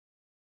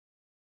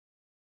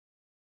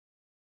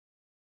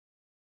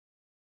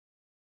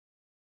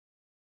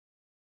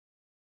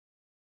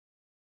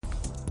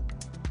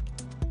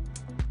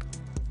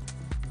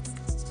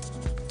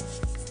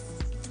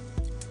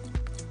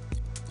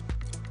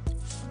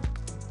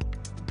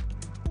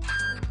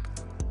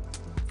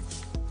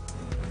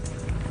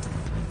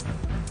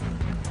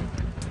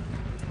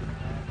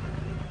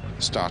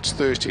starts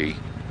 30,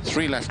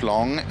 3 left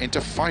long, into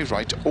 5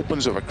 right,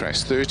 opens over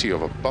crest, 30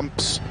 over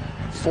bumps,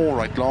 4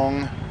 right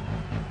long,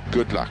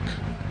 good luck.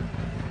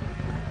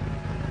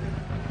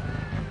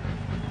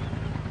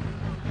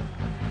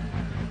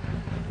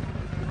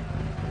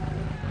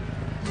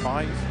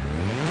 5, 4,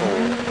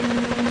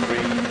 3,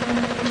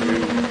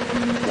 2,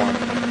 1,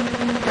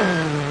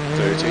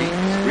 30,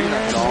 3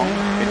 left long,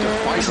 into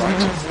 5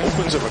 right,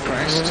 opens over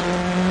crest,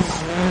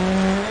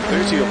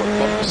 30 over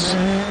bumps,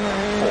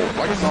 4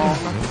 right long,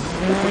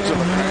 opens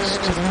over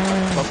crest,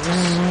 bumps,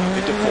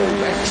 into 4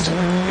 left,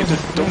 into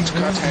don't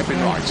cut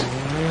hairpin right,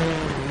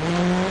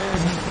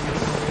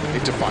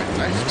 into 5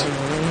 left,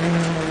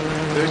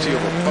 30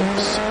 over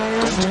bumps,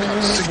 don't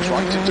cut 6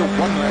 right, into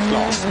 1 left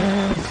long,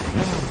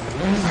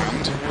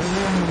 and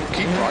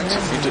keep right,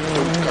 into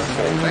don't cut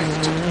 4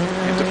 left,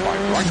 into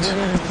 5 right,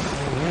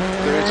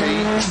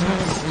 30,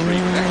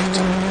 3 left,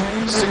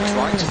 6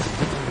 right,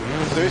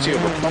 30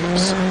 over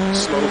bumps,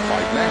 slow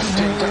 5 left,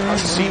 into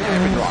unseen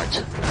hairpin right,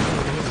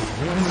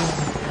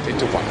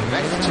 into 1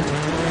 left,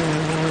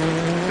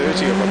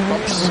 30 over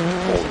bumps,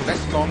 4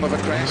 left long over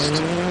crest,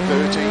 30,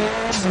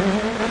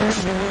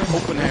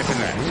 open hairpin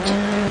left,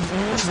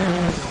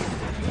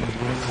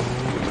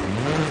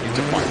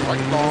 into 5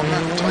 right long,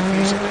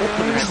 tightens,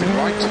 open hairpin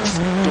right,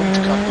 don't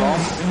cut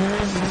long,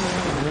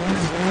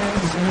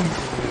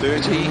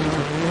 30,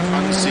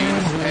 unseen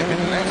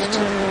hairpin left,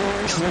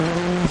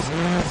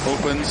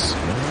 opens,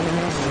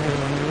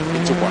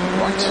 into 1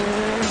 right,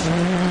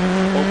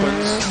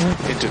 opens,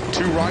 into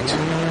 2 right,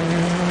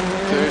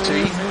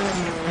 30,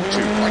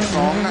 2 right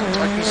long,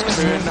 tightens,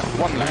 turn,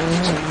 1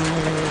 left,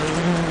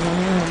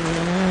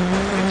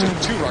 into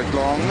 2 right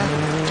long,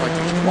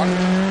 tightens 1,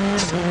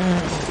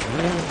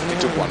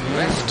 into 1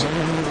 left,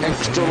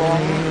 extra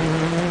long,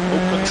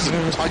 opens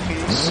and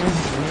tightens,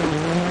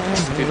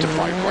 into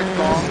 5 right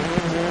long,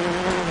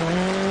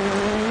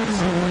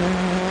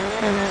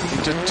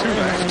 into 2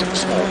 left,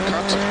 small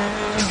cut,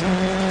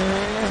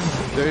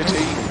 30,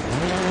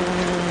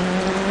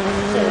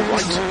 4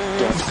 right,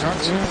 don't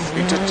cut,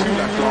 into 2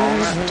 left long,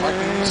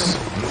 tightens,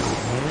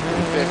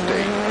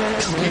 50,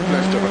 keep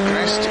left over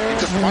crest,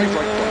 into 5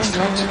 right, don't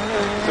cut,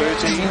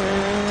 30,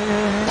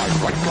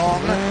 5 right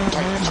long,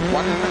 tightens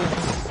 1,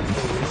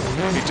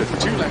 into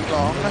 2 left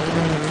long,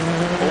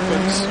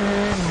 opens,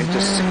 into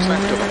 6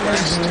 left over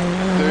crest,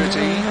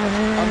 30,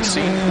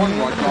 unseen, 1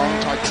 right long,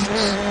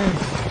 tightens,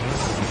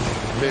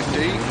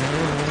 50,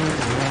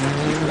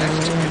 keep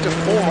left, into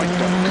 4 right,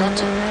 don't cut,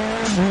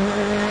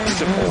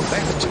 into 4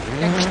 left,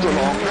 extra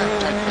long,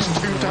 tightens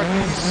 2,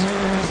 tightens,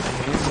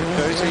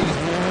 30,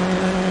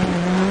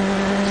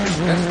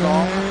 3 left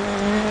long,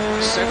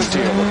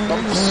 70 over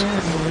bumps,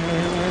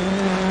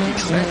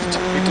 keep left,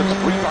 into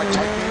 3 right,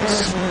 tightens,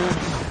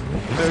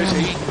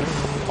 30,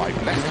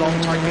 5 left long,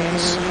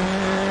 tightens,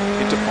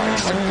 into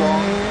 5 right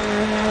long,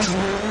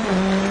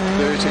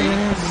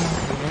 30,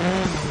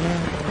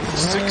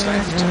 6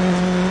 left,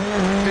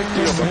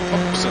 50 over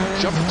bumps and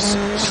jumps,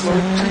 slow 2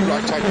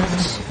 right,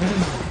 tightens,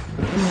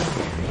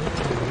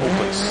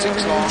 open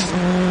 6 long,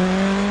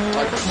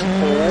 tightens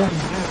 4,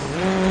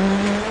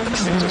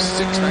 into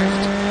 6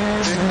 left,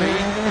 50,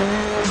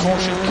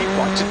 caution, keep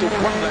right, into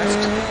 1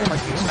 left,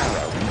 tightens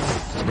narrow,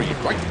 3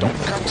 right,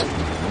 don't cut,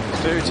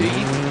 30,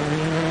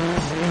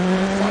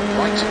 5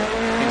 right,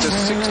 into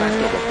 6 left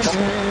over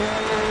bump,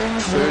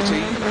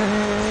 30,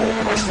 4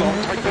 right long,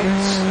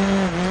 tightens,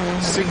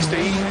 60,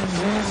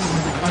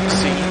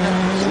 unseen,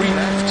 3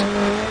 left,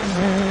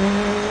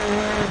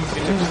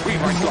 into 3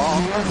 right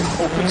long,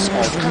 open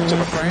small cut to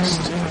the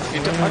crest,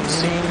 into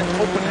unseen,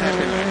 open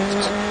hairpin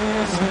left,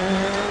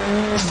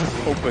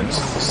 opens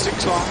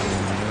 6 long,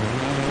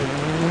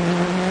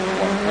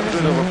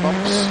 100 over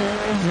bumps,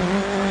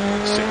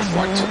 6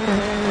 right,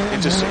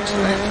 into 6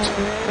 left,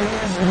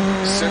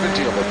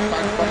 70 over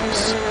back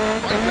bumps,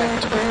 5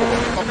 left,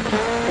 over bump,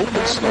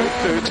 open slow,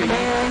 30,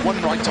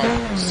 1 right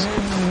tightens,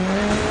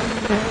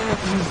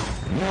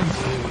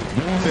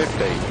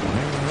 50,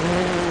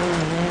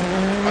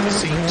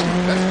 unseen, 2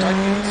 left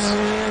tightens,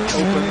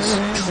 opens,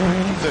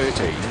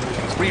 30,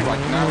 3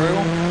 right narrow,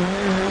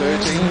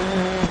 30,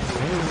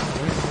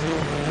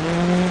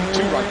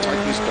 2 right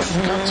tightens, don't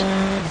cut,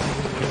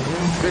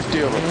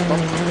 50 over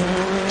bump,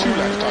 2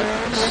 left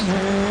tightens,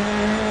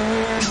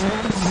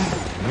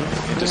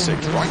 into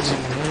 6 right,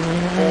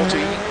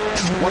 40,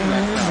 1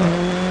 left narrow,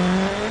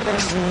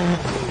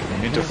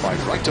 into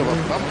 5 right over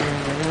bump,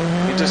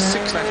 into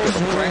 6 left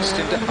over crest,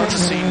 into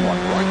unseen 1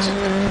 right,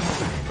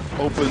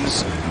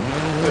 opens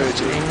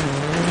 30,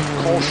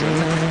 caution,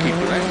 keep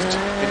left,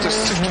 into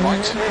 6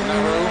 right,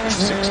 narrow,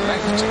 6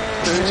 left,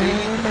 30,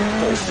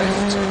 4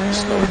 left,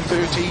 slow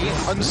 30,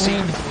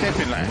 unseen,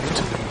 hairpin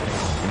left,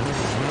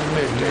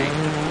 50,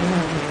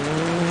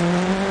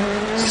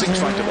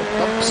 6 right over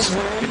bumps,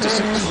 into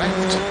 6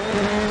 left,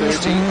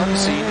 30,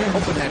 unseen,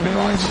 open hairpin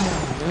right,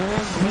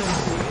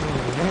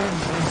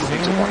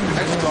 into 1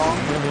 left long,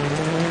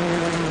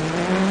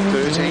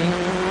 30,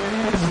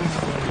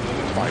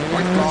 5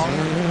 right long,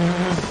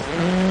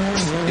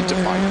 into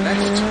 5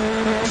 left,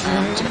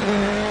 and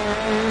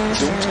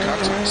don't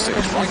cut,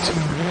 6 right. right,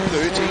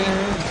 30,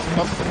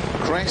 up,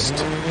 crest,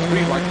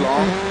 3 right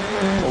long,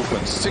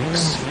 open 6,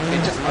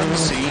 into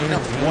unseen,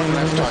 1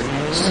 left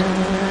tightens.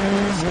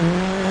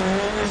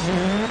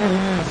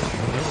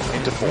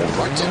 Into 4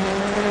 right,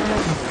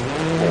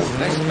 4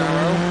 left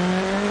narrow,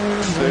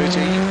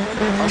 30,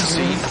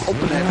 unseen,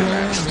 open hairpin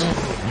left.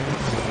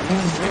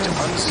 Into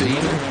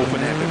unseen, open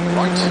hairpin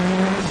right.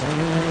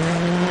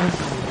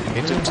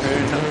 Into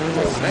turn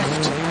 4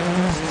 left.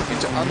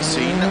 Into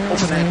unseen,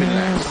 open hairpin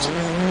left.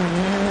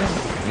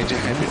 Into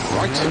hairpin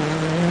right.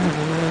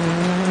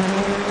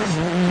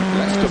 Keep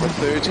left over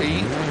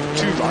 30,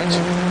 2 right.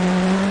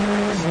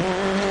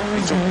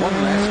 Into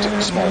 1 left,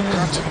 small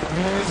cut.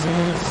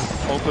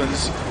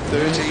 Opens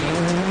 30,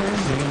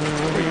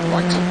 3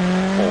 right,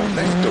 4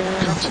 left, double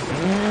cut.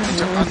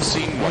 Into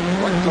unseen, 1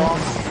 right long.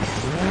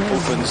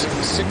 Opens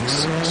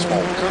 6,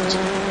 small cut.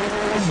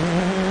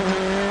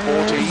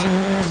 40,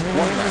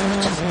 1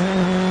 left.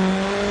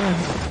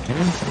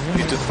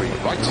 Into 3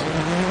 right.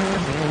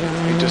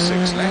 Into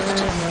 6 left.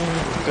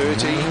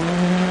 30,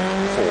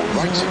 4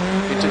 right.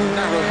 Into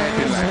narrow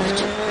hairpin left.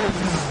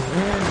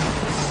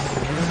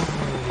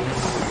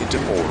 Into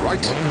 4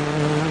 right.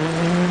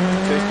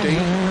 50,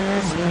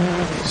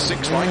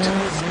 6 right.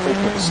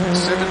 Opens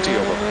 70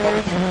 over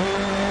bump.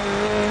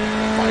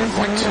 5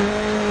 right.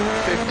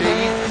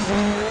 50.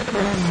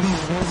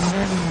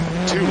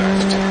 2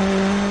 left.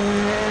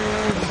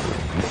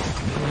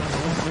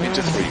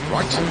 Into 3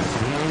 right.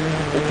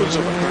 Opens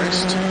over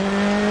crest.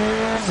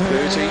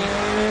 30.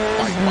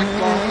 5 right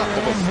long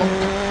over bump.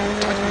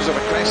 Tightens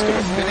over crest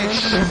over finish.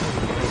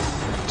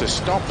 To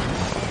stop.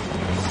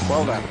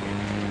 Well done.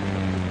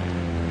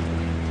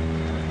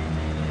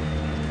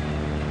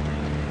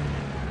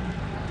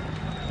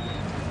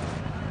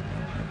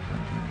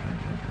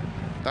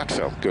 That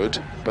felt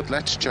good, but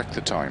let's check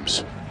the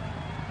times.